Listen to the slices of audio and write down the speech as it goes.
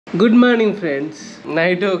Good morning friends.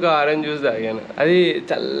 Night ఒక orange juice తాగాను. అది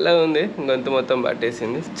చల్లగా ఉంది, గొంతు మొత్తం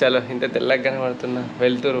పట్టేసింది. చలో ఇంత తెల్లగా కనబడుతున్నా,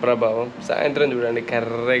 వెళ్తురు ప్రభావం. సాయంత్రం చూడండి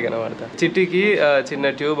కర్రే కనబడతా. చిట్టికి చిన్న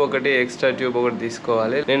ట్యూబ్ ఒకటి, ఎక్స్ట్రా ట్యూబ్ ఒకటి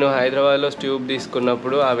తీసుకోవాలి. నేను హైదరాబాద్ లో ట్యూబ్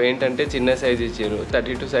తీసుకున్నప్పుడు అవి ఏంటంటే చిన్న సైజ్ ఇచ్చారు.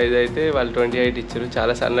 32 సైజ్ అయితే వాళ్ళు 28 ఇచ్చారు.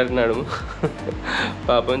 చాలా సన్నటి నడుము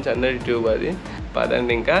పాపం, సన్నటి ట్యూబ్ అది.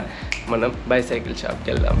 పదండి ఇంకా మనం బైసైకిల్ షాప్కి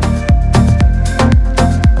వెళ్దాం.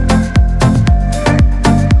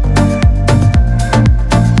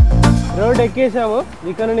 రోడ్ ఎక్కేసాము.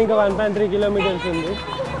 ఇక్కడ నుండి ఇంకా 1.3 కిలోమీటర్స్ ఉంది.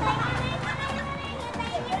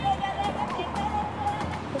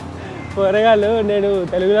 కూరగాయలు నేను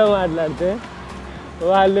తెలుగులో మాట్లాడితే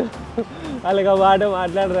వాళ్ళకి ఆ మాట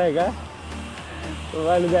మాట్లాడరాక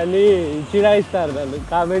వాళ్ళు దాన్ని చిరాయిస్తారు, వాళ్ళు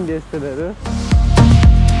కామెంట్ చేస్తున్నారు.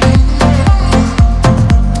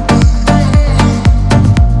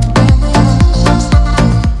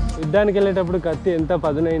 యుద్ధానికి వెళ్ళేటప్పుడు కత్తి ఎంత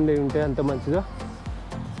పదునైంది ఉంటే అంత మంచిదో.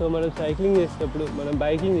 సో మనం సైక్లింగ్ చేసేటప్పుడు, మనం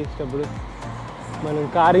బైకింగ్ చేసేటప్పుడు, మనం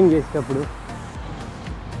కారింగ్ చేసేటప్పుడు,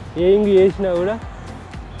 ఏం చేసినా కూడా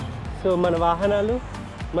సో మన వాహనాలు,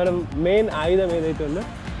 మనం మెయిన్ ఆయుధం ఏదైతే ఉందో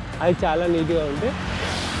అది చాలా నీట్గా ఉంటే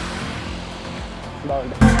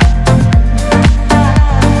బాగుంటుంది.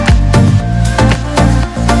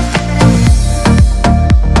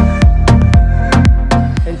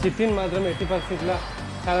 నేను చిట్టిని మాత్రం ఎట్టి పరిస్థితుల్లో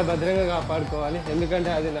చాలా భద్రంగా కాపాడుకోవాలి,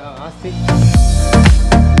 ఎందుకంటే అది నా ఆస్తి.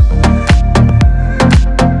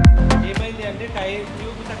 ఏమైంది అంటే టైర్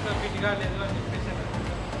ట్యూబ్ తక్కువ ఫిట్గా లేదు అని చెప్పేసి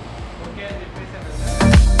ఓకే అని చెప్పేసాను.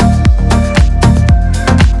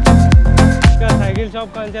 ఇంకా సైకిల్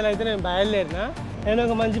షాప్ కాంచాలి అయితే నేను బయలుదేరినా. నేను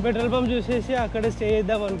ఒక మంచి పెట్రోల్ పంప్ చూసేసి అక్కడే స్టే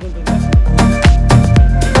చేద్దాం అనుకుంటున్నా.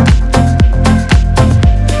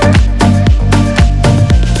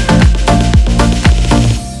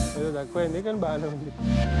 ఏదో తక్కువైంది కానీ బాగానే ఉంది.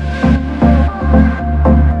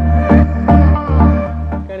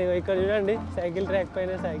 కానీ ఇక్కడ చూడండి, సైకిల్ ట్రాక్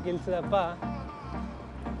పైన సైకిల్స్ తప్ప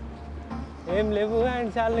ఏం లేవు. అండ్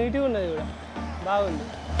చాలా నీట్గా ఉన్నది కూడా, బాగుంది.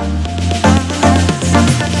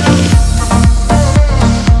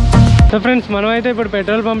 సో ఫ్రెండ్స్, మనమైతే ఇప్పుడు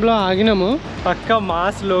పెట్రోల్ పంప్లో ఆగినాము. పక్క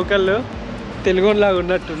మాస్ లోకల్ తెలుగులాగా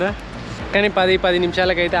ఉన్నట్టున్నా, కానీ 10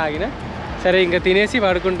 నిమిషాలకైతే ఆగిన. సరే ఇంకా తినేసి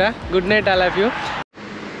పడుకుంటా. Good night, all of you.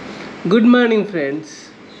 Good morning friends.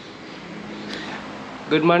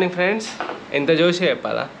 Good morning friends. ఎంత జోషే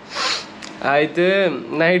చెప్పాలా. అయితే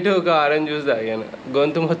నైట్ ఒక ఆరెంజ్ జ్యూస్ తాగాను.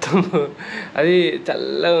 గొంతు మొత్తం అది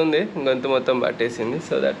చల్లగా ఉంది, గొంతు మొత్తం పట్టేసింది.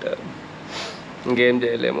 సో దట్ ఇంకేం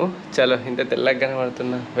చేయలేము. చలో ఇంత తెల్లగా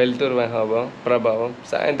కనబడుతున్నా, వెళ్తురు ప్రభావం.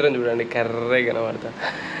 సాయంత్రం చూడండి కర్రే కనబడతా.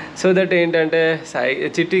 సో దట్ ఏంటంటే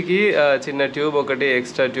చిట్టికి చిన్న ట్యూబ్ ఒకటి,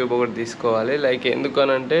 ఎక్స్ట్రా ట్యూబ్ ఒకటి తీసుకోవాలి. లైక్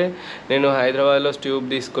ఎందుకనంటే నేను హైదరాబాద్లో ట్యూబ్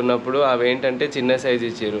తీసుకున్నప్పుడు అవి ఏంటంటే చిన్న సైజ్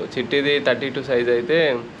ఇచ్చారు. చిట్టిది 32 సైజ్ అయితే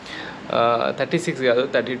 36 కాదు,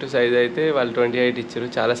 32 సైజ్ అయితే వాళ్ళు 28 ఇచ్చారు.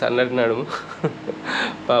 చాలా సన్నటి నడుము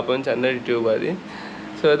పాపం, సన్నటి ట్యూబ్ అది.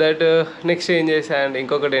 సో దట్ నెక్స్ట్ ఏం చేశాను,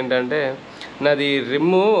 ఇంకొకటి ఏంటంటే నాది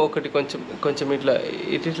రిమ్ము ఒకటి కొంచెం ఇట్లా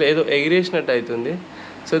ఏదో ఎగిరేసినట్టు అవుతుంది.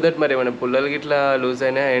 సో దట్ మరి మన పుల్లలకి ఇట్లా లూజ్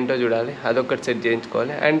అయినా ఏంటో చూడాలి, అదొకటి సెట్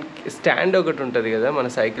చేయించుకోవాలి. అండ్ స్టాండ్ ఒకటి ఉంటుంది కదా, మన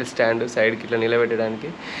సైకిల్ స్టాండ్ సైడ్కి ఇట్లా నిలబెట్టడానికి.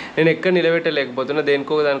 నేను ఎక్కడ నిలబెట్టలేకపోతున్నా,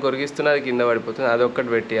 దేనికో దానికి కొరిగిస్తున్నా, అది కింద పడిపోతుంది.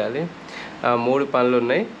 అదొక్కటి పెట్టేయాలి. 3 పనులు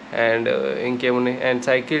ఉన్నాయి. అండ్ ఇంకేమున్నాయి, అండ్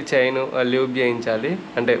సైకిల్ చైన్ ల్యూబ్ చేయించాలి,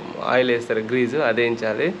 అంటే ఆయిల్ వేస్తారు గ్రీజు, అది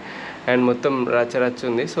వేయించాలి. అండ్ మొత్తం రచ్చ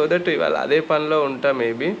ఉంది. సో దట్ ఇవాళ అదే పనిలో ఉంటా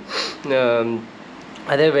మేబీ.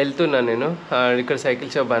 అదే వెళ్తున్నాను నేను. ఇక్కడ సైకిల్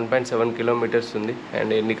షాప్ 1.7 కిలోమీటర్స్ ఉంది.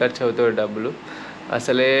 అండ్ ఎన్ని ఖర్చు అవుతాయో డబ్బులు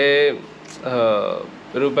అసలే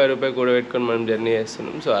రూపాయి కూడబెట్టుకొని మనం జర్నీ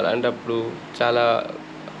చేస్తున్నాం. సో అలాంటప్పుడు చాలా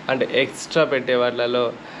అంటే ఎక్స్ట్రా పెట్టే వాటిలలో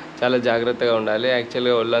చాలా జాగ్రత్తగా ఉండాలి.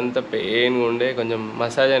 యాక్చువల్గా ఒళ్ళంతా పెయిన్గా ఉండే కొంచెం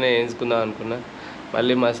మసాజ్ అనే వేయించుకుందాం అనుకున్నా.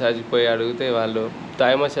 మళ్ళీ మసాజ్కి పోయి అడిగితే వాళ్ళు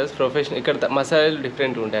థాయ్ మసాజ్ ప్రొఫెషనల్, ఇక్కడ మసాజ్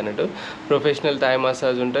డిఫరెంట్గా ఉంటాయి అన్నట్టు. ప్రొఫెషనల్ థాయ్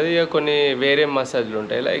మసాజ్ ఉంటుంది, ఇక కొన్ని వేరే మసాజ్లు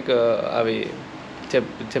ఉంటాయి. లైక్ అవి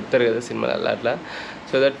చెప్తారు కదా సినిమాలలో అట్లా.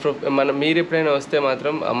 సో దట్ మీరు ఎప్పుడైనా వస్తే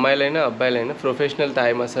మాత్రం అమ్మాయిలైనా అబ్బాయిలైనా ప్రొఫెషనల్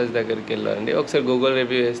థాయ్ మసాజ్ దగ్గరికి వెళ్ళండి. ఒకసారి గూగుల్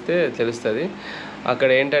రివ్యూ చేస్తే తెలుస్తుంది. అక్కడ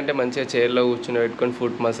ఏంటంటే మంచిగా చైర్లో కూర్చుని పెట్టుకొని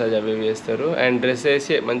ఫుట్ మసాజ్ అవి చేస్తారు. అండ్ డ్రెస్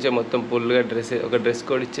వేసి మంచిగా మొత్తం ఫుల్గా ఒక డ్రెస్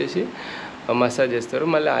కోడ్ ఇచ్చేసి మసాజ్ చేస్తారు.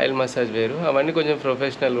 మళ్ళీ ఆయిల్ మసాజ్ వేరు, అవన్నీ కొంచెం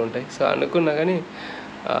ప్రొఫెషనల్గా ఉంటాయి. సో అనుకున్నా కానీ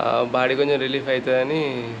బాడీ కొంచెం రిలీఫ్ అవుతుందని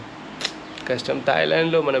కష్టం.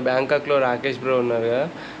 థాయిలాండ్లో మన బ్యాంకాక్లో రాకేష్ బ్రో ఉన్నారు కదా,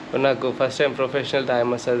 నాకు first time professional Thai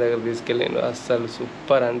massage దగ్గర తీసుకెళ్ళాను. అస్సలు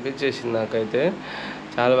సూపర్ అనిపించేసింది నాకైతే,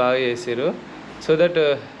 చాలా బాగా చేసారు. సో దట్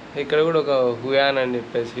ఇక్కడ కూడా ఒక హుయాన్ అని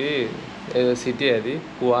చెప్పేసి ఏదో సిటీ, అది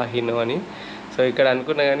హువాహినో అని. సో ఇక్కడ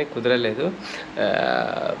అనుకున్నా కానీ కుదరలేదు.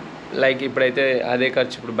 లైక్ ఇప్పుడైతే అదే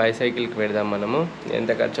ఖర్చు ఇప్పుడు బైసైకిల్కి పెడదాం మనము,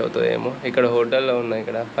 ఎంత ఖర్చు అవుతుందో ఏమో. ఇక్కడ హోటల్లో ఉన్నాయి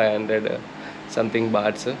ఇక్కడ 500 something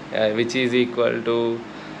bots, which is equal to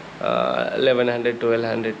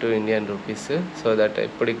 1100-1200 to Indian rupees. So that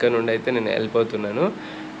ఇప్పుడు ఇక్కడ నుండి అయితే నేను వెళ్ళిపోతున్నాను.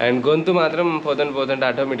 అండ్ గొంతు మాత్రం పోతుంటే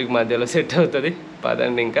ఆటోమేటిక్ మధ్యలో సెట్ అవుతుంది.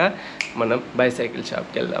 పదండి ఇంకా మనం బైసైకిల్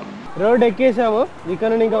షాప్కి వెళ్దాం. రోడ్ ఎక్కేసాము, ఇక్కడ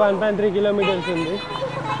నుండి ఇంకా 1.3 కిలోమీటర్స్ ఉంది.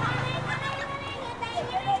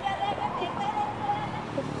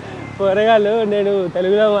 కూరగాయలు నేను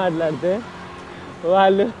తెలుగులో మాట్లాడితే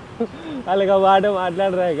వాళ్ళకి ఆ మాట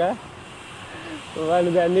మాట్లాడరాక వాళ్ళు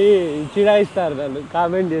దాన్ని చిరాయిస్తారు, నన్ను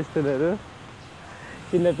కామెంట్ చేస్తున్నారు.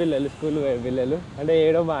 చిన్నపిల్లలు, స్కూల్ పిల్లలు అంటే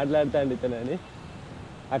ఏడో మాట్లాడుతాండి ఇతనని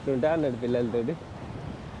అట్లుంటా అన్నాడు పిల్లలతోటి.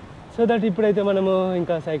 సో దట్ ఇప్పుడైతే మనము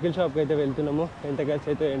ఇంకా సైకిల్ షాప్కి అయితే వెళ్తున్నాము. ఎంత ఖర్చు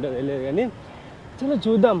అయితే ఏంటో తెలియదు కానీ చలో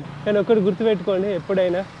చూద్దాం. కానీ ఒక్కటి గుర్తుపెట్టుకోండి,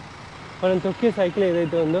 ఎప్పుడైనా మనం తొక్కే సైకిల్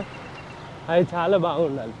ఏదైతే ఉందో అది చాలా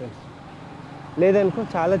బాగుండాలి ఫ్రెండ్స్. లేదనుకో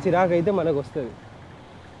చాలా చిరాకు అయితే మనకు వస్తుంది.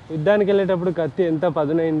 యుద్ధానికి వెళ్ళేటప్పుడు కత్తి ఎంత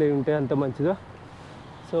పదునైంది ఉంటే అంత మంచిదో.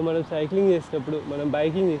 సో మనం సైక్లింగ్ చేసేటప్పుడు, మనం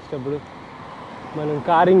బైకింగ్ చేసేటప్పుడు, మనం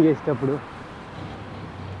కారింగ్ చేసేటప్పుడు,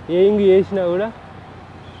 ఏంగ్ చేసినా కూడా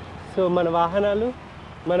సో మన వాహనాలు,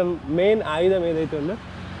 మనం మెయిన్ ఆయుధం ఏదైతే ఉందో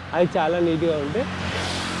అది చాలా నీట్గా ఉంటే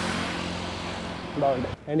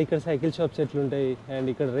బాగుంటాయి. అండ్ ఇక్కడ సైకిల్ షాప్స్ ఎట్లుంటాయి, అండ్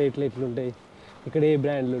ఇక్కడ రేట్లు ఎట్లుంటాయి, ఇక్కడ ఏ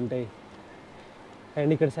బ్రాండ్లు ఉంటాయి,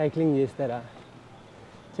 అండ్ ఇక్కడ సైక్లింగ్ చేస్తారా,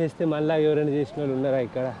 చేస్తే మళ్ళీ ఎవరైనా చేసిన వాళ్ళు ఉన్నారా,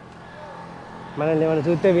 ఇక్కడ మనల్ని ఏమైనా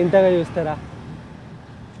చూస్తే వింతగా చూస్తారా,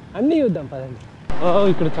 అన్నీ చూద్దాం పదండి.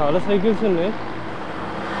 ఇక్కడ చాలా సైకిల్స్ ఉన్నాయి.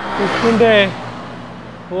 చూసుకుంటే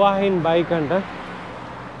వాహిన్ బైక్ అంట.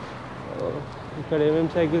 ఇక్కడ ఏమేమి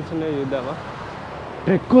సైకిల్స్ ఉన్నాయో చూద్దామా.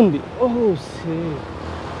 ట్రెక్ ఉంది.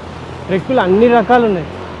 ట్రెక్కులు అన్ని రకాలు ఉన్నాయి.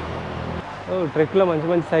 ట్రెక్లో మంచి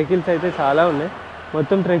మంచి సైకిల్స్ అయితే చాలా ఉన్నాయి.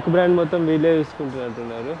 మొత్తం ట్రెక్ బ్రాండ్ మొత్తం వీళ్ళే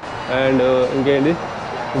చూసుకుంటున్నట్టున్నారు. అండ్ ఇంకేంటి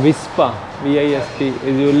విస్పా, విఐఎస్పి,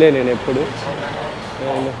 ఇది చూడలే నేను ఎప్పుడు.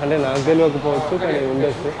 అంటే నాకు తెలియకపోవచ్చు కానీ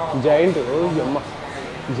ఉండొచ్చు. జైంట్, అమ్మ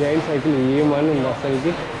జైంట్ సైకిల్ ఏమని ఉంది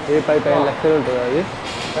అసలుకి. 15 లక్షలు ఉంటుంది అది,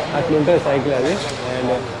 అట్లుంటుంది సైకిల్ అది.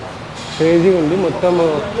 అండ్ క్రేజీ ఉంది, మొత్తం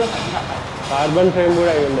కార్బన్ ఫ్రేమ్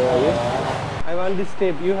కూడా అయి ఉండదు అది. I want this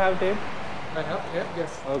tape. You have tape? I have tape,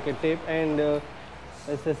 yes. Okay, tape. And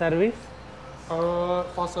service?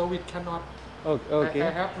 For service cannot. Okay.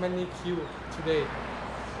 I have many queue today.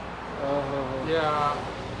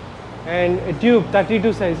 Yeah. And a tube,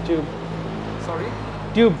 32 size tube. Sorry?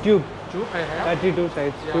 Tube. Tube I have. 32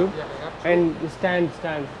 size tube. Yeah, I have. And stand.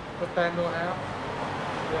 The stand no have.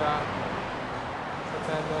 Yeah. The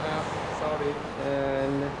stand no have. Sorry.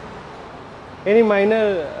 And any minor,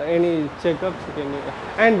 any checkups can you?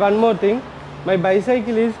 And one more thing, my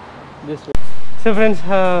bicycle is just. So friends,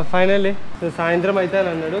 finally సాయంత్రం అయితే అని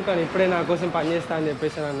అన్నాడు, కానీ ఇప్పుడే నా కోసం పని చేస్తా అని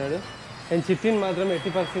చెప్పేసి అని అన్నాడు. నేను చిట్టిని మాత్రం ఎట్టి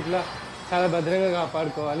పరిస్థితుల్లో చాలా భద్రంగా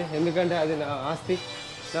కాపాడుకోవాలి, ఎందుకంటే అది నా ఆస్తి.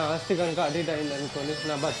 నా ఆస్తి కనుక అటు ఇటు అయింది అనుకోని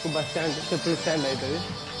నా బస్కు బస్ స్టాండ్, చెప్పులు స్టాండ్ అవుతుంది.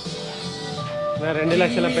 నా 2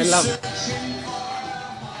 లక్షల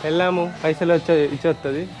పెళ్ళాము పైసలు ఇచ్చి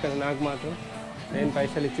వస్తుంది, కానీ నాకు మాత్రం నేను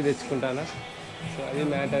పైసలు ఇచ్చి తెచ్చుకుంటానా. సో అది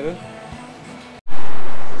matter.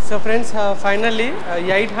 So friends, finally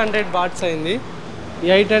 800 bots అయింది.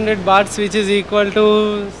 800 bots which is equal to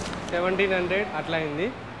 1700 అట్లా అయింది.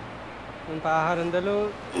 1600,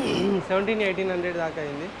 1700-1800 దాకా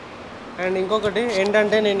అయింది. అండ్ ఇంకొకటి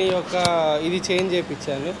ఏంటంటే నేను ఈ యొక్క ఇది చేంజ్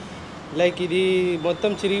చేయించాను. లైక్ ఇది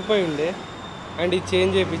మొత్తం చిరిగిపోయి ఉండే అండ్ ఇది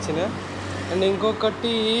చేంజ్ చేయించిన. అండ్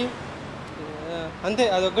ఇంకొకటి అంతే,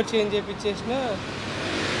 అదొకటి చేంజ్ చేయించేసిన.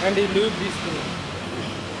 అండ్ ఈ లూప్ తీసుకున్నాను,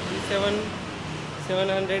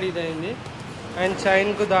 700 ఇది అయింది. అండ్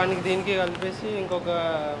చైన్కు దానికి దీనికి కలిపేసి ఇంకొక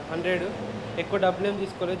 100. ఎక్కువ డబ్బులు ఏం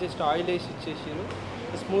తీసుకోలేదు, జస్ట్ ఆయిల్ వేసి ఇచ్చేసారు,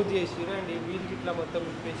 స్మూత్ చేసారు. అండ్ ఈ వీల్కి ఇట్లా మొత్తం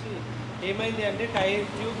విప్పేసి ఏమైంది అంటే టైర్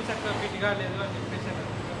ట్యూబ్ చక్కగా ఫిట్ కాలేదు అని చెప్పేసాను.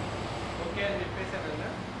 ఓకే అని చెప్పేసాను అన్న.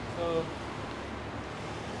 సో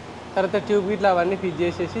తర్వాత ట్యూబ్ ఇట్లా అవన్నీ ఫిట్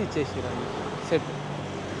చేసేసి ఇచ్చేసారు అన్న సెట్.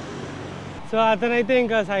 సో అతనైతే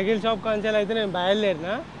ఇంకా సైకిల్ షాప్ కాంచాలి అయితే నేను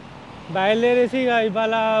బయలుదేరేసి ఇక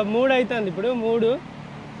ఇవాళ 3 అవుతుంది. ఇప్పుడు 3,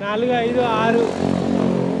 4, 5, 6,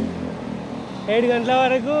 7 గంటల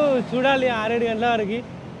వరకు చూడాలి. 6-7 గంటల వరకు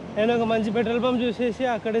నేను ఒక మంచి పెట్రోల్ పంప్ చూసేసి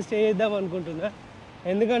అక్కడే స్టే చేద్దాం అనుకుంటున్నా.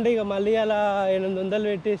 ఎందుకంటే ఇక మళ్ళీ అలా 800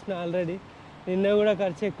 పెట్టేసిన ఆల్రెడీ. నిన్న కూడా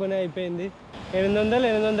ఖర్చు ఎక్కువనే అయిపోయింది. 800,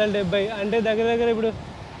 870 అంటే దగ్గర ఇప్పుడు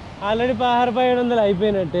ఆల్రెడీ 1600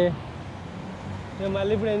 అయిపోయినట్టే. ఇక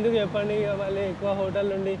మళ్ళీ ఇప్పుడు ఎందుకు చెప్పండి, ఇక మళ్ళీ ఎక్కువ హోటల్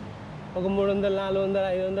నుండి ఒక 300, 400,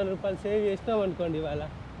 500 రూపాయలు సేవ్ చేసినాం అనుకోండి ఇవాళ.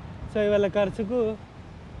 సో ఇవాళ ఖర్చుకు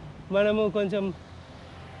మనము కొంచెం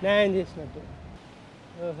న్యాయం చేసినట్టు.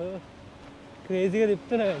 క్రేజీగా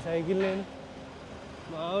తిప్పుతున్నా కదా సైకిల్ నేను.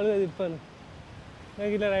 మామూలుగా తిప్పాను.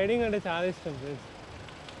 నాకు ఇట్లా రైడింగ్ అంటే చాలా ఇష్టం ఫ్రెండ్స్.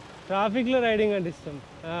 ట్రాఫిక్లో రైడింగ్ అంటే ఇష్టం.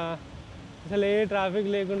 అసలు ఏ ట్రాఫిక్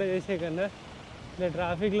లేకుండా చేసే కన్నా ఇట్లా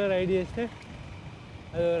ట్రాఫిక్లో రైడ్ చేస్తే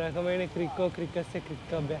అదో రకమైన క్రిక్ వస్తే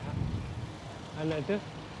క్రిక్ అబ్బా అన్నట్టు.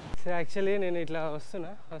 సో యాక్చువల్లీ నేను ఇట్లా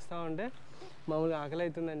వస్తూ ఉంటే మామూలుగా ఆకలి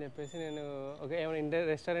అవుతుందని చెప్పేసి నేను ఏమైనా ఇండియన్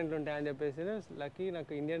రెస్టారెంట్లు ఉంటాయని చెప్పేసి లక్కీ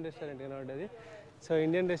నాకు Indian restaurant కనబడ్డది. So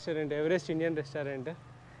Indian restaurant, Everest Indian restaurant.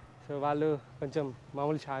 So వాళ్ళు కొంచెం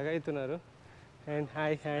మామూలు షాగా అవుతున్నారు. And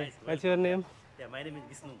hi what's your name? My name is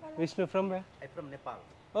Vishnu. Vishnu from where? I'm from Nepal.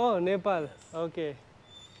 Oh, Nepal. Okay.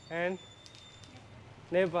 And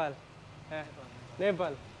Nepal.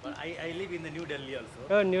 Nepal. But I live in the New Delhi also.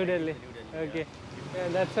 Oh, New Delhi. Okay. Yeah,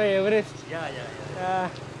 that's why Everest. Yeah.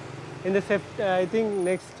 In the I think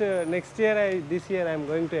next year this year I'm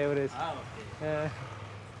going to Everest. Okay.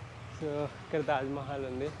 So ఇక్కడ తాజ్మహల్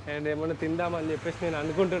ఉంది. And ఏమన్నా తిందామని చెప్పేసి నేను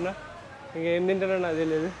అనుకుంటున్నా. ఇంకేం తింటానో నాకు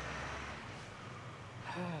తెలియదు.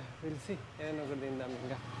 పిలిచి ఏదైనా ఒకటి తిందాం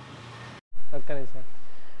ఇంకా ఒక్క నిమిషం.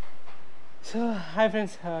 సో హాయ్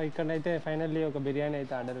ఫ్రెండ్స్, ఇక్కడైతే ఫైనల్లీ ఒక బిర్యానీ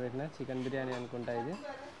అయితే ఆర్డర్ పెట్టిన, చికెన్ బిర్యానీ అనుకుంటా ఇది.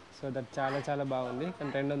 సో దట్ చాలా బాగుంది.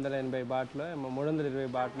 కానీ 280 బాట్లో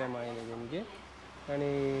 320 బాట్లో ఏమో అయింది దీనికి.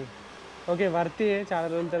 కానీ ఓకే వర్తి. చాలా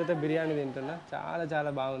రోజుల తర్వాత బిర్యానీ తింటున్నా.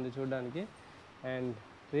 చాలా బాగుంది చూడడానికి. And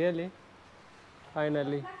really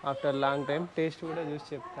finally after long time taste కూడా చూసి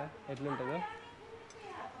చెప్తా ఎట్లుంటుందో.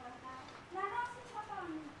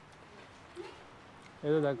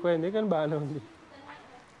 ఏదో తక్కువైంది కానీ బాగానే ఉంది.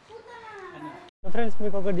 ఫ్రెండ్స్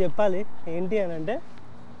మీకు ఒకటి చెప్పాలి. ఏంటి అని అంటే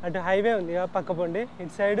అటు హైవే ఉంది పక్క పొండి,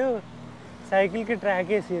 ఇటు సైడు సైకిల్కి ట్రాక్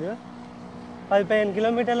వేసిరు. 10-15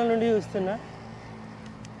 కిలోమీటర్ల నుండి చూస్తున్నా.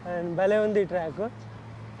 అండ్ భలే ఉంది ఈ ట్రాక్.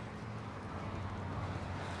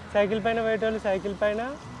 సైకిల్ పైన పోయేటోళ్ళు సైకిల్ పైన,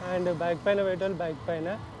 అండ్ బైక్ పైన పోయేటోళ్ళు బైక్ పైన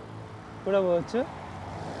కూడా పోవచ్చు.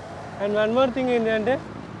 అండ్ వన్ మోర్ థింగ్ ఏంటంటే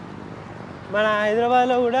మన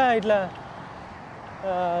హైదరాబాద్లో కూడా ఇట్లా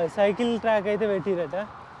సైకిల్ ట్రాక్ అయితే పెట్టిరట.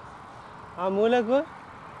 ఆ మూలకు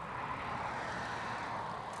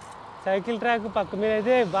సైకిల్ ట్రాక్ పక్క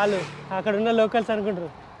మీరైతే వాళ్ళు అక్కడ ఉన్న లోకల్స్ అనుకుంటారు.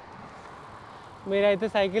 మీరైతే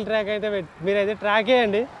సైకిల్ ట్రాక్ అయితే మీరైతే ట్రాక్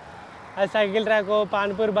వేయండి. అది సైకిల్ ట్రాకో,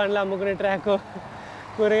 పానీపూరి బండ్లు అమ్ముకునే ట్రాకో,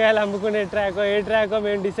 కూరగాయలు అమ్ముకునే ట్రాకో, ఏ ట్రాకో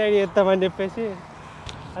మేము డిసైడ్ చేస్తామని చెప్పేసి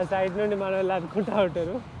ఆ సైడ్ నుండి మన వాళ్ళు అనుకుంటూ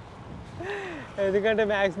ఉంటారు. ఎందుకంటే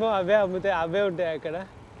మ్యాక్సిమం అవే ఉంటాయి అక్కడ.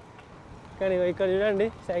 కానీ ఇక్కడ చూడండి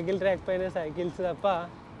సైకిల్ ట్రాక్ పైన సైకిల్స్ తప్ప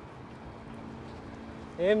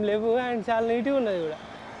ఏం లేవు. అండ్ చాలా నీట్గా ఉన్నది కూడా,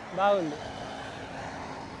 బాగుంది.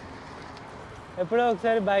 ఎప్పుడో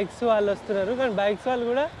ఒకసారి బైక్స్ వాళ్ళు వస్తున్నారు, కానీ బైక్స్ వాళ్ళు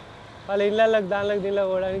కూడా వాళ్ళ ఇళ్ళకి దీనిలో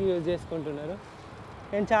పోవడానికి యూజ్ చేసుకుంటున్నారు.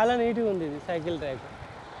 అండ్ చాలా నీట్గా ఉంది ఇది సైకిల్ ట్రాక్.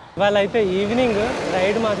 వాళ్ళైతే ఈవినింగ్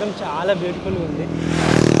రైడ్ మాత్రం చాలా బ్యూటిఫుల్గా ఉంది.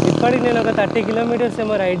 ఇప్పటికి నేను ఒక 30 కిలోమీటర్స్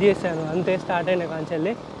ఏమో రైడ్ చేశాను అంతే, స్టార్ట్ అయిన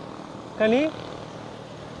కాంచెల్లి. కానీ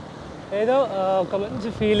ఏదో ఒక మంచి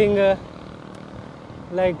ఫీలింగ్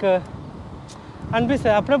లైక్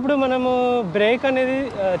అనిపిస్తుంది. అప్పుడప్పుడు మనము బ్రేక్ అనేది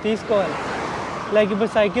తీసుకోవాలి. లైక్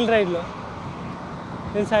ఇప్పుడు సైకిల్ రైడ్లో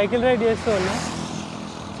నేను సైకిల్ రైడ్ చేస్తూ ఉన్నా,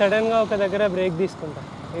 సడన్గా ఒక దగ్గర బ్రేక్ తీసుకుంటా.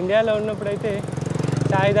 ఇండియాలో ఉన్నప్పుడైతే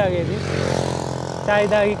చాయ్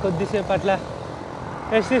తాగి కొద్దిసేపు అట్లా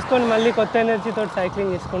రెస్ట్ తీసుకొని మళ్ళీ కొత్త ఎనర్జీతో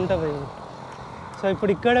సైక్లింగ్ చేసుకుంటూ పోయింది. సో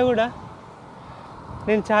ఇప్పుడు ఇక్కడ కూడా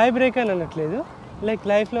నేను చాయ్ బ్రేక్ అని అనట్లేదు, లైక్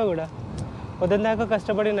లైఫ్లో కూడా పొద్దున్న దాకా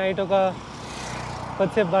కష్టపడి నైట్ ఒక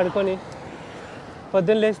కొద్దిసేపు పడుకొని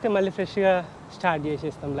పొద్దున్న లేస్తే మళ్ళీ ఫ్రెష్గా స్టార్ట్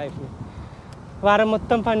చేసేస్తాం లైఫ్ని. వారం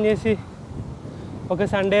మొత్తం పని చేసి ఒక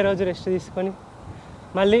సండే రోజు రెస్ట్ తీసుకొని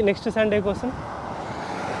మళ్ళీ నెక్స్ట్ సండే కోసం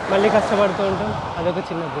మళ్ళీ కష్టపడుతూ ఉంటాం. అదొక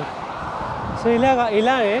చిన్న బ్రేక్. సో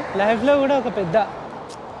ఇలాగే లైఫ్లో కూడా ఒక పెద్ద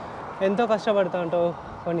ఎంతో కష్టపడుతూ ఉంటావు,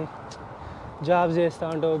 కొన్ని జాబ్స్ చేస్తూ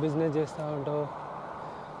ఉంటావు, బిజినెస్ చేస్తూ ఉంటావు.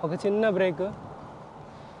 ఒక చిన్న బ్రేక్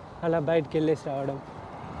అలా బయటికి వెళ్ళేసి రావడం.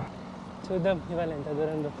 చూద్దాం ఇవాళ ఎంత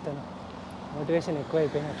దూరం దొరుకుతాను. మోటివేషన్ ఎక్కువ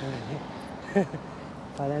అయిపోయినట్టుంది.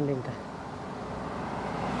 పదండి ఇంకా.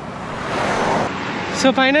 సో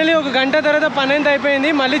ఫైనలీ ఒక గంట తర్వాత పని ఎంత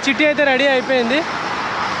అయిపోయింది. మళ్ళీ చిట్టి అయితే రెడీ అయిపోయింది.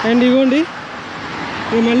 అండ్ ఇవ్వండి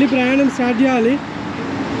మేము మళ్ళీ ప్రయాణం స్టార్ట్ చేయాలి.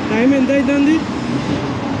 టైం ఎంత అవుతుంది?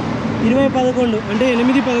 20:11 అంటే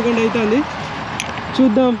 8:11 అవుతుంది.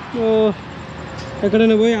 చూద్దాం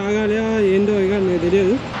ఎక్కడైనా పోయి ఆగాలి ఏందో ఇక నాకు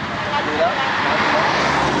తెలియదు.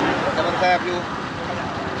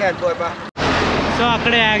 సో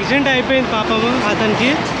అక్కడ యాక్సిడెంట్ అయిపోయింది పాపము అతనికి,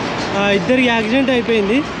 ఇద్దరికి యాక్సిడెంట్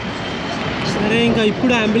అయిపోయింది. సరే ఇంకా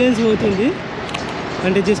ఇప్పుడు అంబులెన్స్ పోతుంది.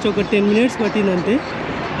 అంటే జస్ట్ ఒక 10 మినిట్స్ పట్టింది అంతే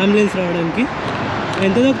అంబులెన్స్ రావడానికి.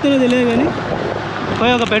 ఎంత దొరుకుతుందో తెలియదు కానీ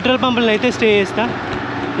పోయి ఒక పెట్రోల్ పంపులను అయితే స్టే చేస్తా.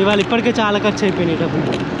 ఇవాళ ఇప్పటికే చాలా ఖర్చు అయిపోయినాయి డబ్బులు.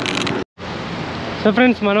 సో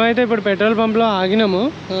ఫ్రెండ్స్ మనమైతే ఇప్పుడు పెట్రోల్ పంప్లో ఆగినాము.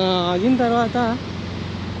 ఆగిన తర్వాత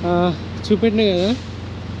చూపెట్టినా కదా,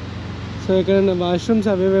 సో ఇక్కడ వాష్రూమ్స్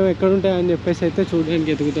అవి ఎక్కడ ఉంటాయని చెప్పేసి అయితే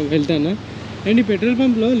చూడడానికి వెళ్తాను. అండ్ ఈ పెట్రోల్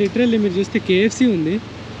పంప్లో లిటరల్లీ మీరు చూస్తే కేఎఫ్సీ ఉంది.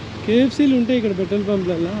 కేఎఫ్సీలు ఉంటాయి ఇక్కడ పెట్రోల్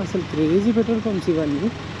పంప్లలో. అసలు క్రేజీ పెట్రోల్ పంప్స్ ఇవన్నీ.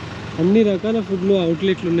 అన్ని రకాల ఫుడ్లు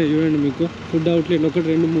అవుట్లెట్లు ఉన్నాయి చూడండి. మీకు ఫుడ్ అవుట్లెట్లు 1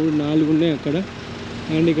 2 3 4 ఉన్నాయి అక్కడ.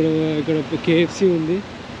 అండ్ ఇక్కడ కేఎఫ్సీ ఉంది.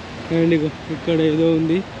 అండ్ ఇక్కడ ఏదో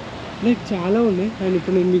ఉంది, లైక్ చాలా ఉన్నాయి. అండ్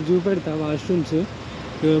ఇప్పుడు నేను మీకు చూపెడతా వాష్రూమ్స్.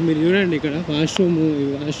 మీరు చూడండి ఇక్కడ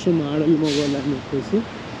వాష్రూమ్ ఆడలు మగవాళ్ళు అని చెప్పేసి.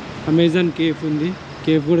 అమెజాన్ కేఫ్ ఉంది.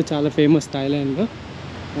 కేఫ్ కూడా చాలా ఫేమస్ థాయిలాండ్లో.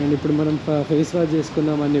 అండ్ ఇప్పుడు మనం ఫేస్ వాష్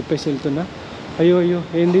చేసుకుందాం అని చెప్పేసి వెళ్తున్నా. అయ్యో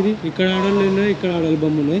ఏంది ఇది, ఇక్కడ ఆడవాళ్ళు ఉన్నాయి, ఇక్కడ ఆడవాళ్ళ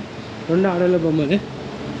బొమ్మ ఉన్నాయి. 2 ఆడవాళ్ళ బొమ్మలే.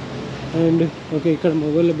 అండ్ ఓకే ఇక్కడ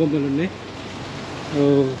మగవాళ్ళ బొమ్మలు ఉన్నాయి.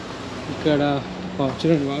 ఇక్కడ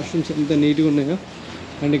చూడండి వాష్రూమ్స్ ఎంత నీట్గా ఉన్నాయో.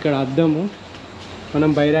 అండ్ ఇక్కడ అద్దము, మనం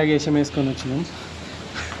బైరాగేషం వేసుకొని వచ్చినాం.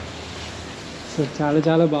 సో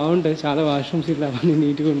చాలా బాగుంటాయి. చాలా వాష్రూమ్స్ ఇట్లా అవన్నీ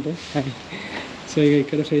నీట్గా ఉంటాయి. సో ఇక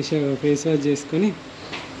ఇక్కడ ఫేస్ వాష్ చేసుకొని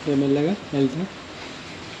మెల్లగా వెళ్తాం.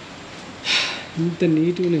 ఇంత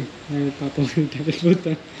నీట్గా ఉన్నాయి పాపం.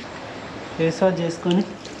 వెళ్ళిపోతాను ఫేస్ వాష్ చేసుకొని.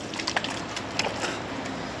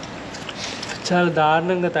 చాలా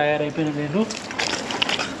దారుణంగా తయారైపోయినా నేను.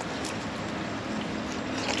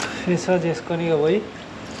 ఫేస్ వాష్ చేసుకొని ఇక పోయి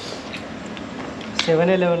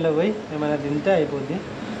 7-Elevenలో పోయి ఏమైనా తింటే అయిపోద్ది.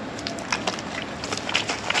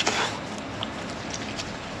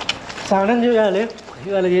 స్నానం చేయాలి.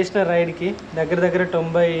 ఇవాళ చేసిన రైడ్కి దగ్గర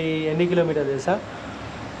 90 ఎన్ని కిలోమీటర్లు తెలుసా?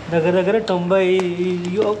 దగ్గర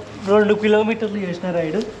 92 కిలోమీటర్లు చేసిన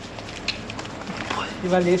రైడ్.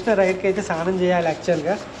 ఇవాళ చేసిన రైడ్కి అయితే స్నానం చేయాలి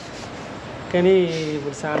యాక్చువల్గా, కానీ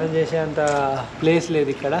ఇప్పుడు స్నానం చేసే అంత ప్లేస్ లేదు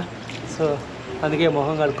ఇక్కడ. సో అందుకే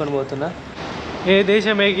మొహం కడుక్కొని పోతున్నా. ఏ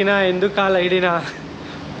దేశం ఎగినా ఎందుకు కాలైడినా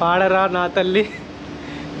పాడరా నా తల్లి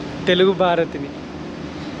తెలుగు భారతిని,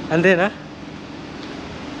 అంతేనా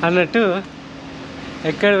అన్నట్టు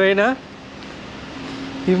ఎక్కడ పోయినా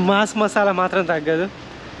ఈ మాస్ మసాలా మాత్రం తగ్గదు.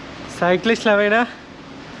 సైక్లిస్ట్లు అవైనా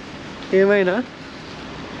ఏమైనా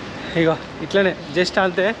ఇగో ఇట్లనే జస్ట్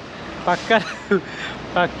అంతే.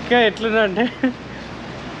 పక్క ఎట్లుందంటే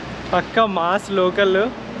పక్క మాస్ లోకల్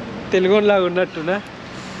తెలుగులాగా ఉన్నట్టున్నా.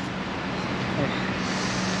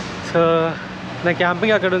 సో నా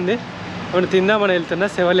క్యాంపింగ్ అక్కడ ఉంది. మనం తిందామని వెళ్తున్నా.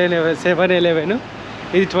 7-Eleven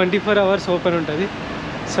ఇది 24 hours ఓపెన్ ఉంటుంది.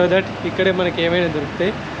 సో దట్ ఇక్కడే మనకి ఏమైనా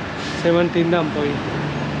దొరుకుతాయి. 7 తిందాం పోయి.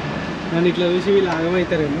 నన్ను ఇట్లా చూసి వీళ్ళు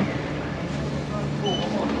ఆగమవుతారేమో.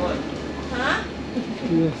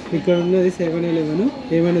 ఇక్కడ ఉన్నది 7-Eleven.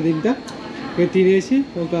 ఏమైనా తింటా ఇక తినేసి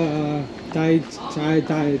ఒక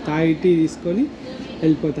తాయి టీ తీసుకొని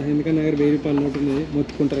వెళ్ళిపోతాను. ఎందుకంటే దగ్గర 1000 రూపాయల నోటు ఉన్నది,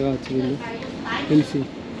 మొత్తుకుంటారు కావచ్చు వీళ్ళు తెలిసి.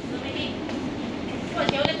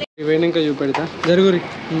 ఇవన్నీ ఇంకా చూపెడతా జరుగురి.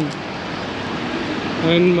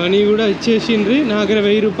 అండ్ మనీ కూడా ఇచ్చేసిండ్రి. నా దగ్గర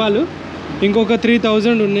 1000 రూపాయలు, ఇంకొక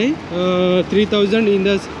 3000 ఉన్నాయి. 3000 ఇన్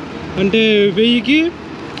ద అంటే 1000కి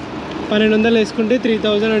 1200 వేసుకుంటే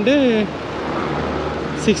 3000 అంటే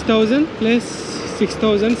 6000 ప్లస్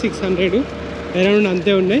 6600 అరౌండ్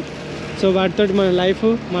అంతే ఉన్నాయి. సో వాటితో మన లైఫ్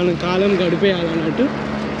మన కాలం గడిపేయాలన్నట్టు.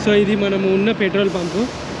 సో ఇది మనము ఉన్న పెట్రోల్ పంపు.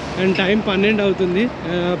 అండ్ టైం 12 అవుతుంది.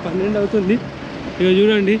 ఇక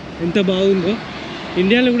చూడండి ఎంత బాగుందో.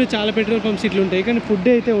 ఇండియాలో కూడా చాలా పెట్రోల్ పంప్స్ ఇట్లా ఉంటాయి, కానీ ఫుడ్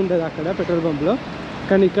అయితే ఉండదు అక్కడ పెట్రోల్ పంప్లో.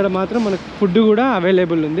 కానీ ఇక్కడ మాత్రం మనకు ఫుడ్ కూడా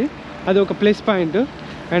అవైలబుల్ ఉంది. అది ఒక ప్లస్ పాయింట్.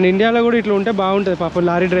 అండ్ ఇండియాలో కూడా ఇట్లా ఉంటే బాగుంటుంది. పాపం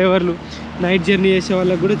లారీ డ్రైవర్లు నైట్ జర్నీ చేసే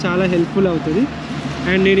వాళ్ళకి కూడా చాలా హెల్ప్ఫుల్ అవుతుంది.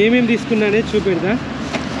 అండ్ నేను ఏమేమి తీసుకున్నానే చూపెడతా.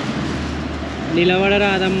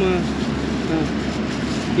 నిలబడరా అదమ్మ.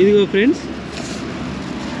 ఇదిగో ఫ్రెండ్స్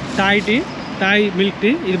థాయ్ మిల్క్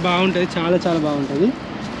టీ. ఇది బాగుంటుంది, చాలా బాగుంటుంది.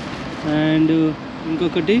 అండ్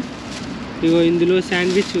ఇంకొకటి ఇగో ఇందులో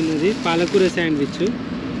శాండ్విచ్ ఉన్నది, పాలకూర శాండ్విచ్.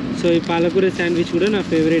 సో ఈ పాలకూర శాండ్విచ్ కూడా నా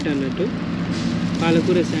ఫేవరెట్ అన్నట్టు,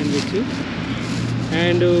 పాలకూర శాండ్విచ్.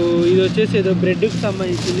 అండ్ ఇది వచ్చేసి ఏదో బ్రెడ్కి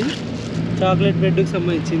సంబంధించింది, చాక్లెట్ బ్రెడ్కి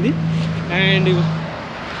సంబంధించింది. అండ్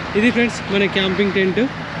ఇది ఫ్రెండ్స్ మన క్యాంపింగ్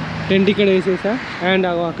టెంట్ ఇక్కడ వేసేసా. అండ్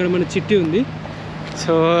అక్కడ మన చిట్టి ఉంది.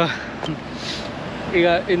 సో ఇక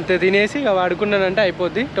ఇంత తినేసి ఇక వాడుకున్నానంటే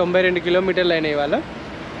అయిపోద్ది. 92 కిలోమీటర్లు అయినాయి ఇవాళ.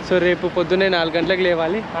 సో రేపు పొద్దున్నే 4 గంటలకు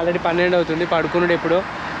లేవాలి. ఆల్రెడీ 12 అవుతుంది. పడుకున్నాడు ఎప్పుడో,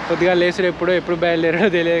 పొద్దుగా లేసుడు ఎప్పుడు బయలుదేరాడో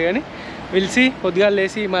తెలియదు. కానీ పిలిచి పొద్దుగా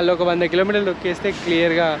లేసి మళ్ళీ ఒక 100 కిలోమీటర్లు నొక్కేస్తే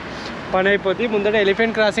క్లియర్గా పని అయిపోద్ది. ముందట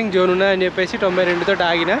ఎలిఫెంట్ క్రాసింగ్ జోన్ ఉన్నదని చెప్పేసి 92తో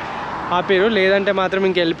ఆపారు. లేదంటే మాత్రం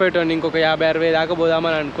ఇంక వెళ్ళిపోయాను. ఇంకొక 50-60 దాకా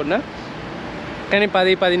పోదామని అనుకున్నా, కానీ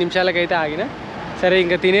 10 నిమిషాలకైతే ఆగిన. సరే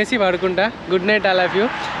ఇంకా తినేసి పడుకుంటా. Good night all of you.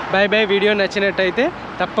 By. Video నచ్చినట్టయితే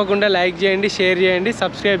తప్పకుండా లైక్ చేయండి, షేర్ చేయండి,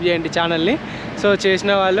 సబ్స్క్రైబ్ చేయండి ఛానల్ని. సో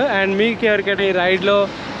చేసిన వాళ్ళు. అండ్ మీకు ఎవరికైనా ఈ రైడ్లో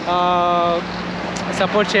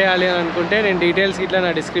సపోర్ట్ చేయాలి అని అనుకుంటే నేను డీటెయిల్స్ ఇట్లా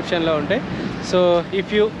నా డిస్క్రిప్షన్లో ఉంటాయి. So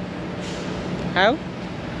if you have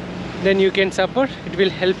then you can support. It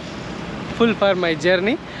will helpful for my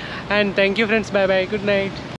journey. And thank you friends. By by. Good night.